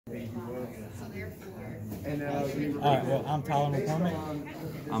Alright, well, I'm Tyler McCormick.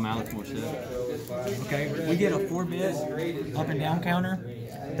 I'm Alex Morset. Okay, we get a 4-bit up and down counter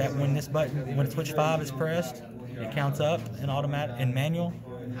that when this button, when switch 5 is pressed, it counts up in automatic in manual,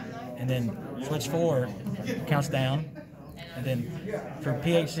 and then switch 4 counts down, and then for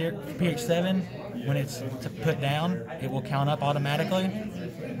PH7, when it's put down, it will count up automatically,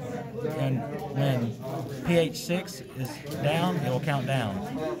 and when PH6 is down, it will count down.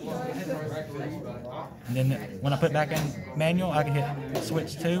 And then when I put back in manual, I can hit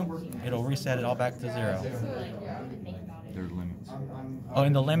switch 2, it'll reset it all back to 0. There's limits. Oh,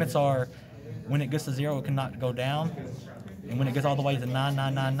 and the limits are, when it gets to 0, it cannot go down, and when it gets all the way to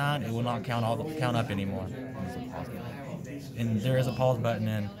 9999, it will not count up anymore. And there is a pause button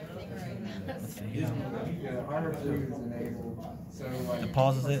in. Let's see. It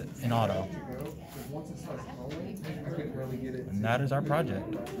pauses it in auto. And that is our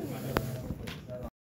project.